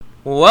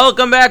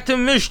Welcome back to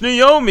Mishna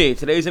Yomi.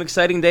 Today's an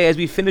exciting day as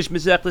we finish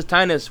Masechtas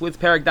Taanis with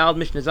Perek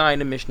Mishna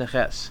Zayin and Mishna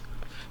Ches.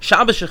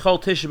 Shabbos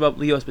Shechol Tisha B'Av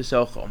Lios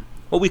B'Socho.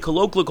 What we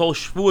colloquially call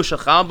Shvua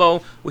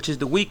Shechabo, which is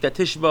the week that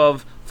Tisha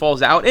B'Av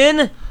falls out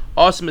in.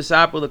 Also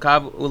Misap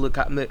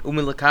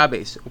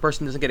U'Lekabes. A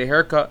person doesn't get a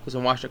haircut,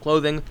 doesn't wash their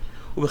clothing.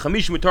 But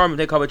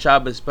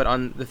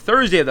on the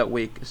Thursday of that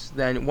week,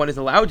 then one is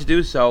allowed to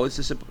do so. This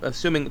is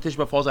assuming Tisha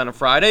B'Av falls out on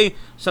Friday,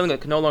 something that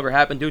can no longer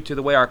happen due to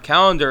the way our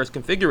calendar is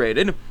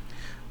configured.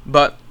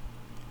 But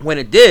when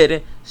it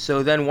did,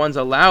 so then one's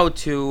allowed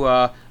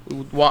to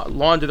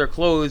launder their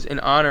clothes in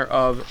honor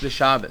of the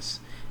Shabbos.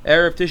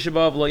 Erev Tisha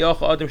B'Av lo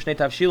yochel adam shnei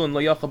tavshilin lo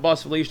yochel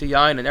bas v'lo yishta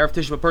yain. An Erev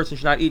Tisha B'Av person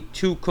should not eat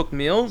 2 cooked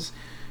meals.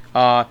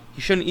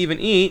 He shouldn't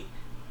even eat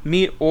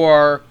meat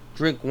or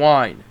drink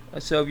wine.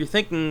 So if you're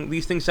thinking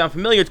these things sound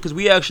familiar, it's because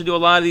we actually do a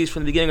lot of these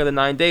from the beginning of the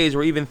 9 days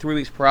or even 3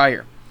 weeks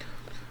prior.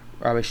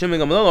 Rabbi Shimon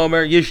Gamliel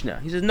Omer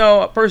Yishna. He says,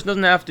 no, a person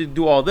doesn't have to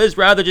do all this.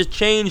 Rather, just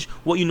change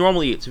what you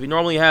normally eat. So if you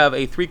normally have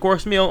a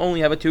 3-course meal,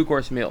 only have a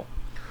 2-course meal.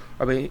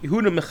 Rabbi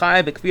Yehuda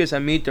Mechai B'Kfiyas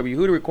Hamit. Rabbi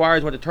Yehuda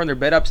requires one to turn their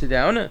bed upside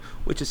down,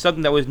 which is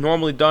something that was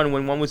normally done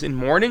when one was in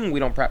mourning. We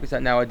don't practice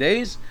that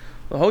nowadays.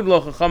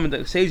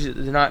 The sages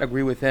do not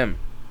agree with him.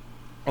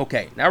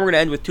 Okay, now we're going to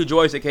end with 2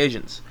 joyous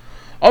occasions.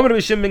 Omer Rabbi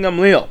Shimon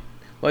Gamliel.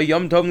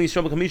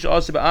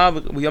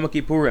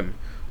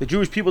 The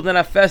Jewish people don't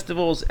have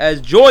festivals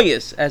as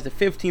joyous as the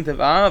 15th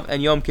of Av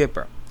and Yom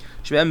Kippur.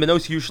 Then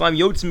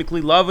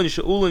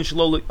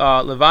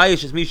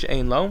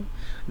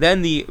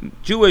the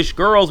Jewish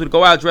girls would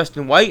go out dressed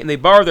in white, and they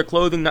borrowed their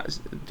clothing,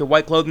 the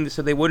white clothing,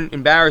 so they wouldn't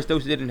embarrass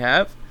those who didn't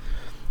have.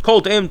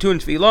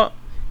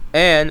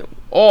 And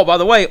by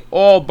the way,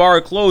 all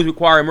borrowed clothes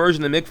require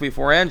immersion in the mikveh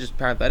beforehand, just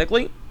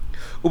parenthetically.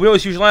 And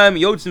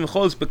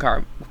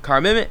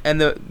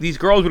these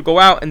girls would go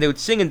out and they would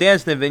sing and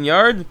dance in the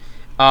vineyard.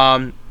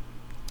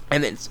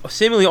 And then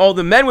seemingly all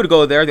the men would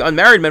go there, the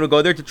unmarried men would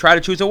go there to try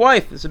to choose a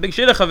wife. It's a big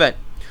shidduch event.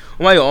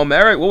 What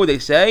would they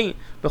say?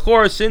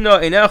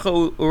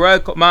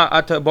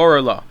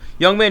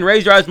 Young man,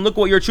 raise your eyes and look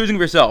what you're choosing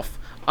for yourself.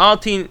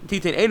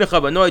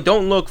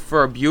 Don't look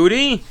for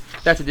beauty.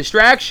 That's a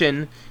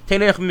distraction.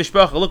 Look at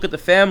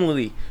the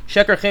family.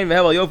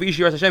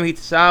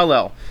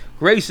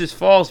 Grace is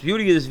false,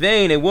 beauty is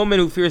vain. A woman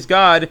who fears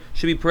God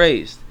should be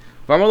praised.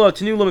 They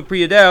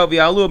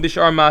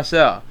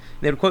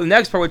would quote the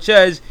next part, which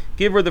says,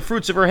 give her the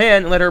fruits of her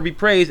hand and let her be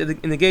praised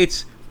in the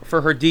gates for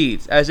her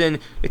deeds. As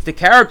in, it's the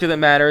character that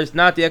matters,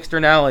 not the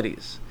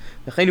externalities.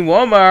 As it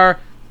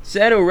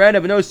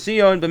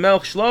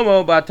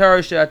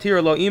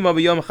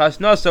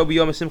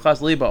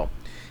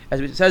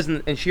says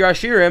in Shir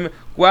Hashirim,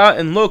 go out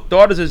and look,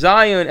 daughters of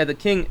Zion, at the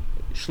king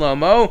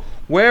Shlomo,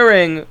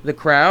 wearing the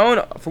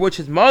crown for which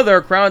his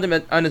mother crowned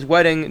him on his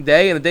wedding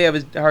day and the day of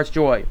his heart's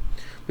joy.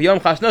 On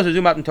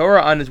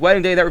his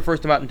wedding day, that refers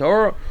to Matan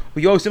Torah.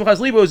 And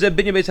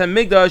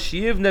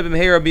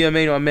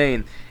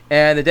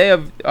the day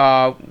of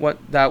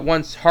that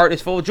one's heart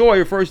is full of joy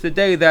refers to the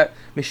day that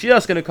Mashiach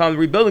is going to come, the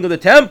rebuilding of the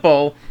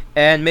temple,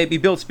 and may be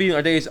built speedily in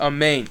our days.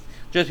 Amen.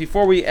 Just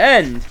before we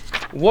end,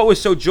 what was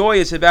so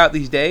joyous about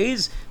these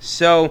days?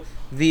 So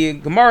the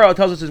Gemara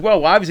tells us as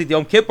well, obviously the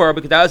Yom Kippur,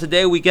 because that was the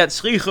day we get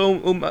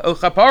Slicha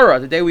Chapara,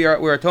 the day we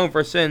are atoned for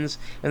our sins.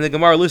 And the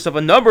Gemara lists up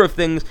a number of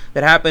things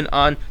that happened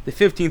on the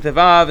 15th of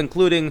Av,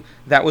 including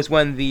that was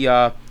when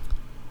the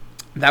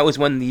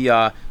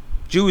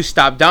Jews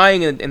stopped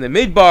dying in the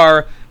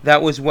Midbar.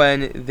 That was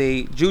when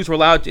the Jews were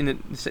allowed, in the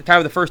time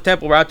of the first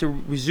temple, were allowed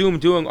to resume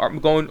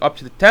going up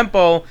to the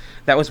temple.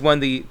 That was when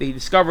they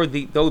discovered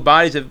those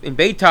bodies in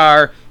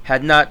Beitar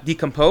had not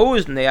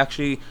decomposed, and they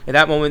actually, at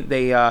that moment,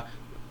 they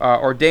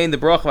ordained the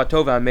Baruch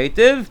HaTov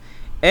HaMeitiv,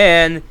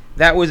 and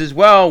that was as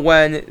well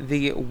when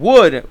the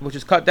wood, which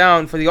was cut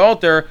down for the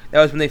altar,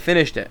 that was when they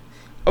finished it.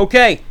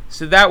 Okay,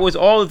 so that was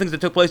all the things that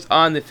took place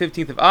on the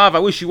 15th of Av. I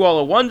wish you all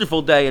a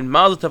wonderful day, and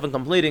Mazel Tov in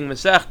completing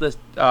Masechtas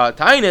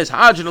Taanis,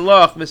 Hajj and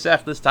Allah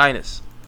Masechtas Taanis.